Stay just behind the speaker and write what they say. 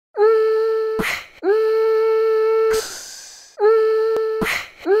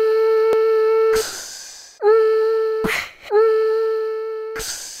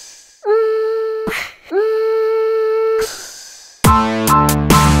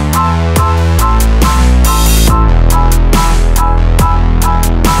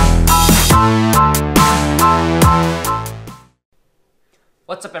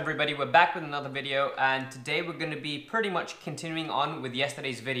What's up everybody, we're back with another video, and today we're going to be pretty much continuing on with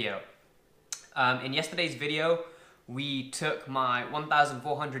yesterday's video. In yesterday's video, we took my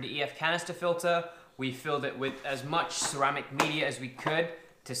 1400 EF canister filter, we filled it with as much ceramic media as we could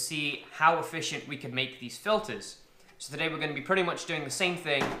to see how efficient we could make these filters. So today we're going to be pretty much doing the same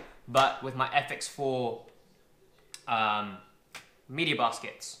thing, but with my FX4 media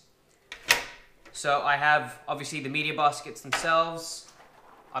baskets. So I have obviously the media baskets themselves.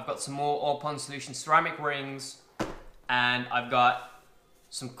 I've got some more all-pond solution ceramic rings, and I've got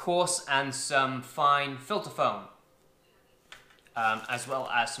some coarse and some fine filter foam, as well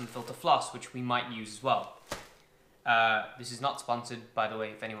as some filter floss, which we might use as well. This is not sponsored, by the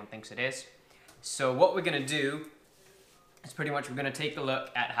way, if anyone thinks it is. So what we're going to do is pretty much we're going to take a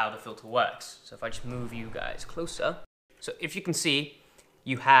look at how the filter works. So if I just move you guys closer. So if you can see,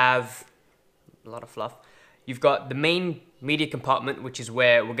 you have a lot of fluff. You've got the main media compartment, which is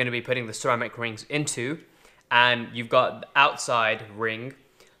where we're going to be putting the ceramic rings into, and you've got the outside ring,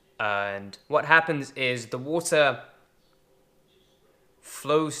 and what happens is the water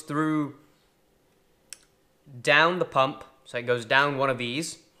flows through down the pump, so it goes down one of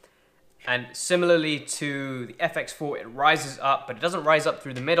these, and similarly to the FX4, it rises up, but it doesn't rise up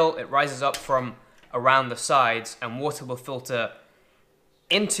through the middle, it rises up from around the sides, and water will filter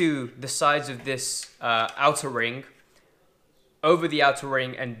into the sides of this outer ring, over the outer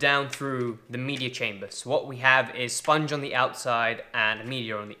ring, and down through the media chamber. So what we have is sponge on the outside and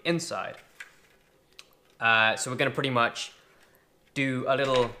media on the inside. So we're going to pretty much do a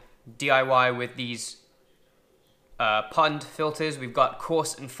little DIY with these pond filters. We've got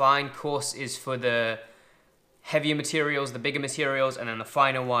coarse and fine. Coarse is for the heavier materials, the bigger materials, and then the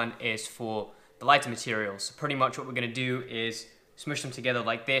finer one is for the lighter materials. So pretty much what we're going to do is smush them together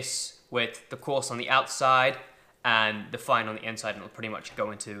like this with the coarse on the outside and the fine on the inside, and it'll pretty much go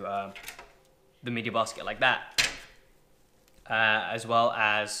into the media basket like that. As well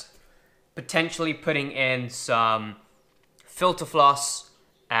as potentially putting in some filter floss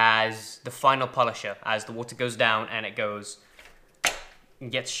as the final polisher, as the water goes down and it goes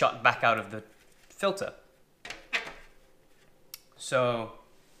and gets shot back out of the filter. So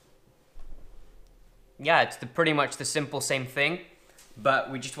yeah, it's pretty much the simple same thing,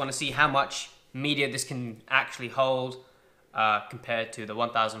 but we just want to see how much media this can actually hold compared to the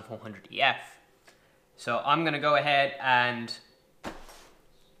 1400 EF. So I'm going to go ahead and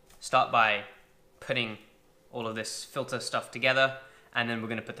start by putting all of this filter stuff together, and then we're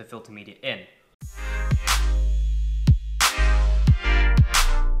going to put the filter media in.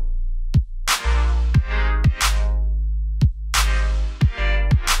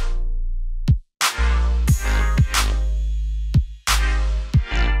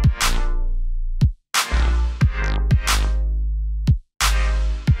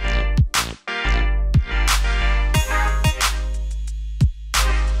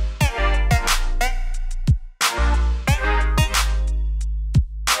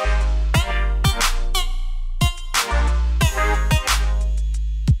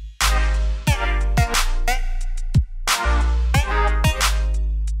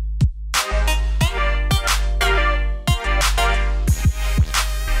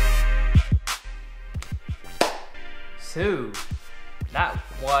 So that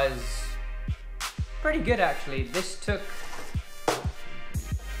was pretty good actually. This took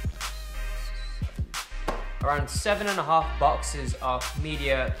around 7.5 boxes of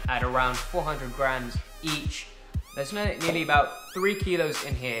media at around 400 grams each. There's nearly about 3 kilos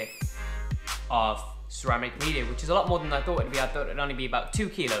in here of ceramic media, which is a lot more than I thought it'd be. I thought it'd only be about 2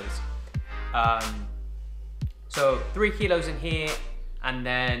 kilos. So 3 kilos in here, and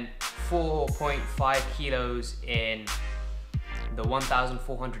then 4.5 kilos in the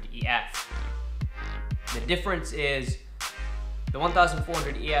 1400 EF. The difference is the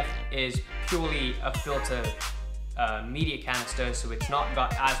 1400 EF is purely a filter media canister, so it's not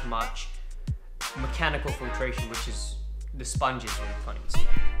got as much mechanical filtration, which is the sponges,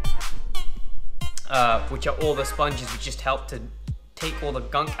 which are all the sponges which just help to take all the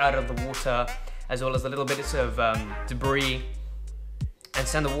gunk out of the water, as well as the little bits of debris, and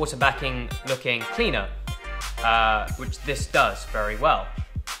send the water back in looking cleaner, which this does very well.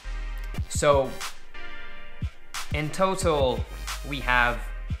 So in total we have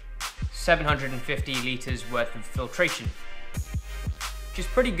 750 liters worth of filtration, which is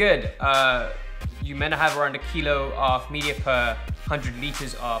pretty good. You meant to have around 1 kilo of media per 100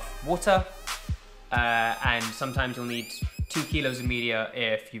 liters of water, and sometimes you'll need 2 kilos of media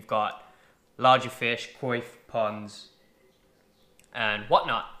if you've got larger fish, koi ponds, and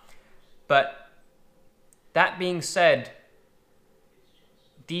whatnot. But that being said,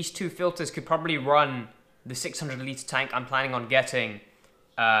 these two filters could probably run the 600 litre tank I'm planning on getting,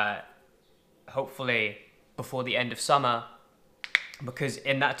 hopefully before the end of summer, because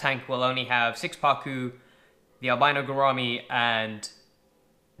in that tank we'll only have 6 Paku, the albino gourami, and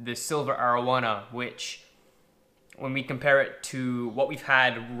the silver arowana, which when we compare it to what we've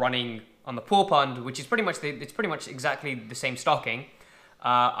had running on the pool pond, which is pretty much exactly the same stocking.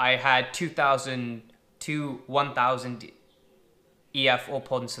 I had 2,000 to 1,000 EF or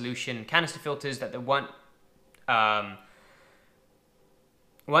pod in solution canister filters that they weren't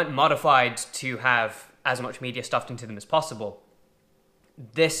modified to have as much media stuffed into them as possible.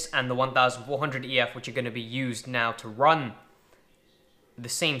 This and the 1,400 EF, which are going to be used now to run the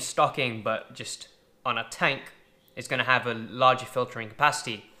same stocking but just on a tank, is going to have a larger filtering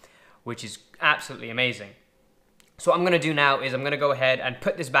capacity, which is absolutely amazing. So what I'm going to do now is I'm going to go ahead and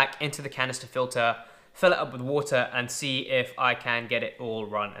put this back into the canister filter, fill it up with water, and see if I can get it all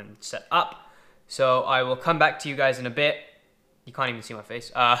run and set up. So I will come back to you guys in a bit. You can't even see my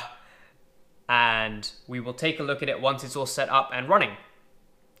face. And we will take a look at it once it's all set up and running.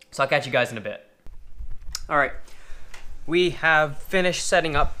 So I'll catch you guys in a bit. All right, we have finished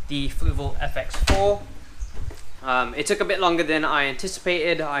setting up the Fluval FX4. It took a bit longer than I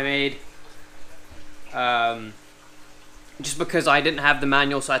anticipated. I made, just because I didn't have the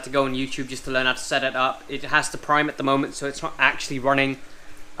manual, so I had to go on YouTube just to learn how to set it up. It has to prime at the moment, so it's not actually running.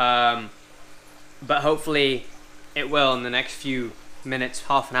 But hopefully it will in the next few minutes,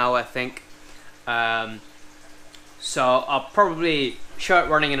 half an hour I think. So I'll probably show it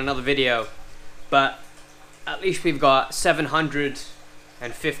running in another video, but at least we've got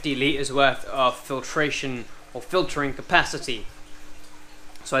 750 liters worth of filtration or filtering capacity.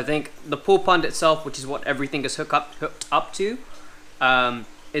 So I think the pool pond itself, which is what everything is hooked up to,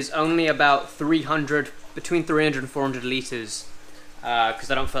 is only about between 300 and 400 liters,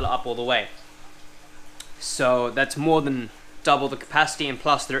 because I don't fill it up all the way. So that's more than double the capacity, and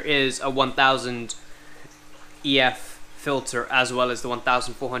plus there is a 1000 EF filter as well as the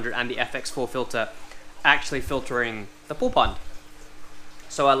 1400 and the FX4 filter actually filtering the pool pond.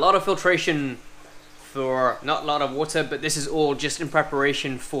 So a lot of filtration for not a lot of water, but this is all just in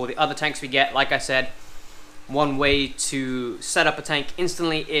preparation for the other tanks we get. Like I said, one way to set up a tank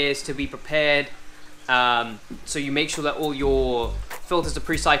instantly is to be prepared. So you make sure that all your filters are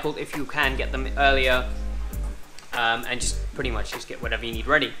pre-cycled if you can get them earlier, and just pretty much just get whatever you need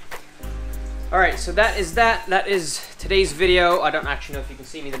ready. Alright, so that is today's video. I don't actually know if you can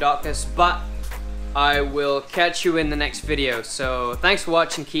see me in the darkness, but I will catch you in the next video. So thanks for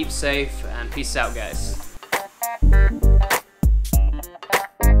watching, keep safe, and peace out, guys.